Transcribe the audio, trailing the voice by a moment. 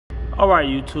Alright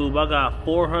YouTube, I got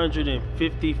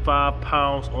 455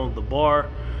 pounds on the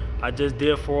bar. I just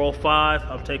did 405.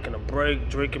 I'm taking a break,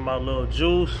 drinking my little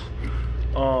juice,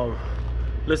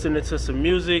 listening to some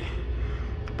music.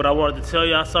 But I wanted to tell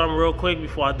y'all something real quick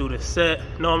before I do this set.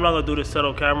 No, I'm not gonna do this set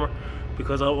on camera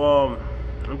because I'm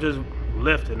just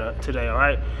lifting today,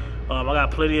 alright? I got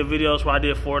plenty of videos where I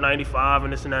did 495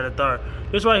 and this and that and the third.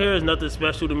 This right here is nothing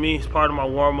special to me. It's part of my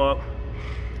warm-up.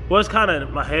 Well, it's kind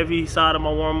of my heavy side of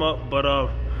my warm-up, but of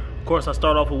course I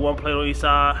start off with 1 plate on each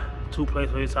side, 2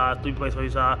 plates on each side, 3 plates on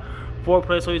each side, 4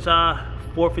 plates on each side,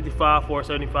 455,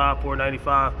 475,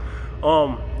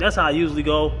 495. That's how I usually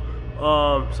go.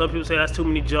 Some people say that's too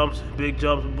many jumps, big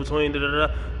jumps between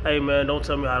da-da-da. Hey man, don't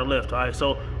tell me how to lift, all right?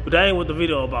 So, but that ain't what the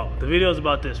video about. The video is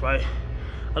about this, right?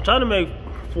 I'm trying to make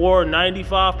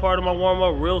 495 part of my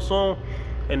warm-up real soon,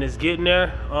 and it's getting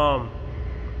there.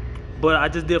 But I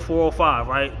just did 405,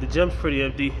 right? The gym's pretty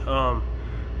empty.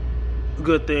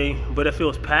 Good thing, but it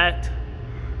feels packed.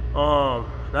 Now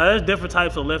there's different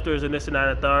types of lifters and this and that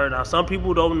and the third. Now some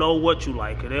people don't know what you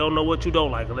like, and they don't know what you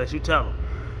don't like unless you tell them.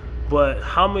 But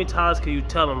how many times can you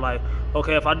tell them, like,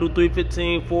 okay, if I do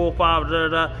 315, 405, da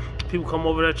da da, people come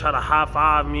over there try to high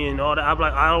five me and all that. I'm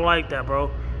like, I don't like that,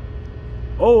 bro.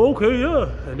 Oh, okay,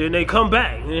 yeah. And then they come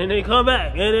back, and then they come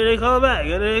back, and then they come back,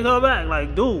 and then they come back.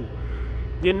 Like, dude,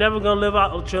 you're never gonna live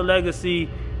out your legacy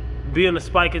being a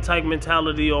Spike and Tyke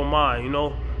mentality on mine, you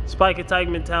know? Spike and Tyke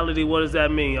mentality, what does that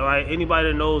mean, all right? Anybody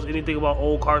that knows anything about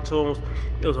old cartoons,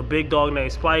 there was a big dog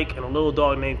named Spike and a little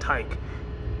dog named Tyke.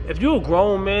 If you're a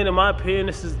grown man, in my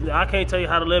opinion, I can't tell you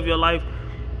how to live your life,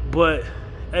 but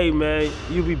hey man,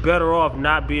 you'd be better off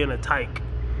not being a Tyke.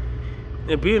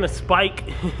 And being a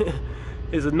Spike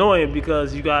is annoying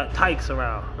because you got Tykes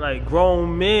around. Like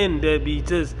grown men that be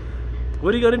just,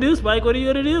 what are you gonna do, Spike? What are you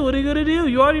gonna do? What are you gonna do?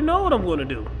 You already know what I'm gonna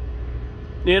do.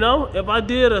 You know, if I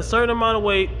did a certain amount of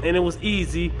weight and it was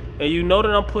easy, and you know that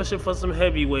I'm pushing for some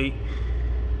heavy weight,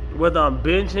 whether I'm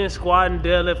benching, squatting,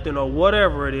 deadlifting, or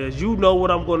whatever it is, you know what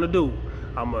I'm gonna do.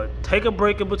 I'm gonna take a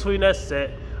break in between that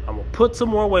set. I'm gonna put some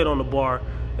more weight on the bar,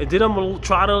 and then I'm gonna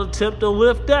try to attempt to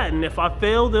lift that. And if I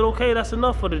fail, then okay, that's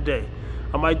enough for the day.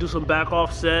 I might do some back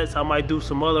off sets. I might do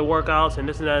some other workouts and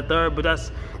this and that and third, but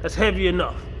that's heavy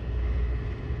enough.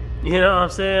 You know what I'm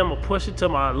saying? I'm gonna push it to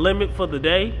my limit for the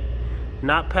day,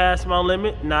 not past my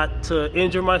limit, not to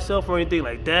injure myself or anything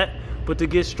like that, but to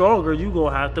get stronger, you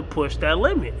gonna have to push that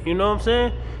limit. You know what I'm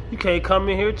saying? You can't come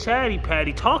in here chatty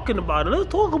patty talking about it.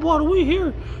 Let's talk about it. We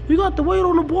here. You got the weight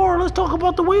on the bar. Let's talk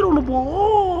about the weight on the bar.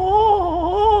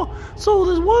 Oh. So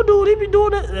this one dude, he be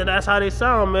doing that, and that's how they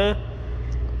sound, man.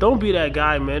 Don't be that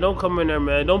guy, man. Don't come in there,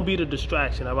 man. Don't be the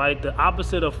distraction, all right? The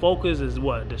opposite of focus is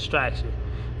what? Distraction.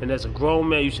 And as a grown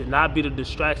man, you should not be the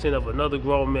distraction of another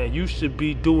grown man. You should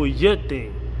be doing your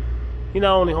thing. You're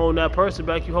not only holding that person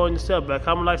back, you're holding yourself back.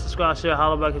 Comment, like, subscribe, share,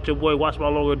 holler back at your boy. Watch my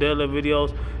longer deadlift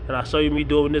videos, and I'll show you me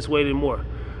doing this weight and more.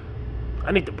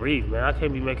 I need to breathe, man. I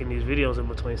can't be making these videos in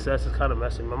between sets. It's kind of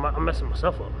messing. I'm messing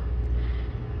myself up.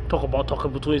 Talk about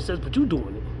talking between sets, but you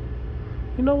doing it.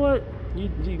 You know what?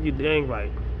 You dang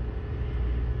right.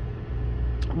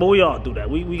 But we all do that.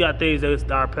 We got things that's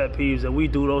our pet peeves, and we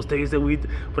do those things that we,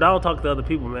 but I don't talk to other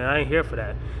people, man. I ain't here for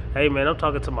that. Hey man, I'm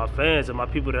talking to my fans and my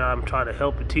people that I'm trying to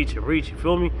help and teach and reach, you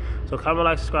feel me? So comment,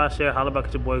 like, subscribe, share, holler back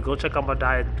at your boy. Go check out my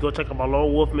diet, go check out my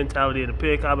lone wolf mentality and the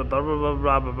pig comment, blah blah blah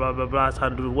blah blah blah blah blah. It's how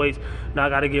to do the weights. Now I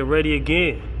gotta get ready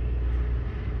again.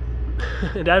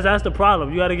 that's the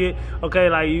problem. You gotta get, okay,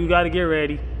 like you gotta get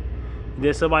ready.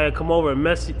 Then somebody will come over and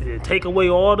mess and take away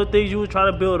all the things you were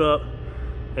trying to build up.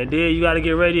 And then you got to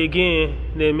get ready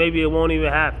again, then maybe it won't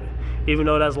even happen, even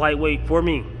though that's lightweight for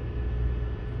me.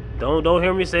 Don't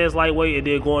hear me say it's lightweight and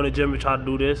then go in the gym and try to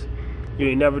do this. You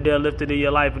ain't never deadlifted in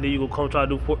your life, and then you gonna come try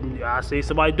to do. I see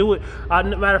somebody do it.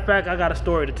 Matter of fact, I got a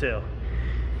story to tell.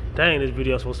 Dang, this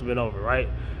video's supposed to have been over, right?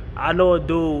 I know a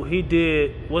dude, he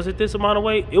did, was it this amount of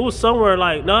weight? It was somewhere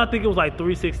like, no, I think it was like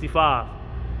 365.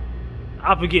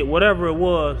 I forget, whatever it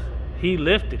was, he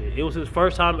lifted it. It was his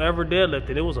first time ever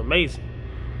deadlifting. It was amazing.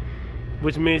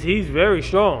 Which means he's very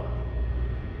strong.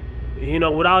 You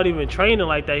know, without even training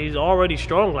like that, he's already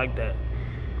strong like that.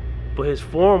 But his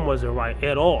form wasn't right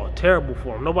at all. Terrible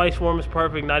form. Nobody's form is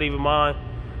perfect, not even mine.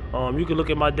 You can look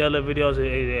at my deadlift videos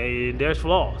and there's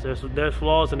flaws. There's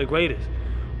flaws in the greatest.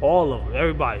 All of them,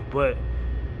 everybody. But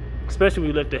especially when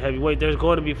you lift the heavy weight, there's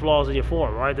going to be flaws in your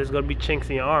form, right? There's going to be chinks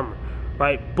in your armor,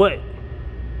 right? But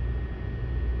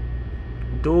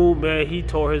dude, man, he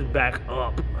tore his back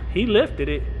up. He lifted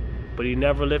it, but he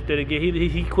never lifted it again.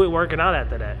 He quit working out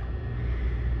after that.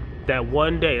 That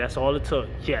one day, that's all it took.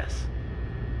 Yes.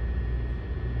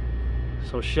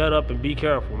 So shut up and be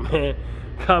careful, man.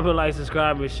 Comment, like,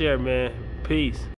 subscribe, and share, man. Peace.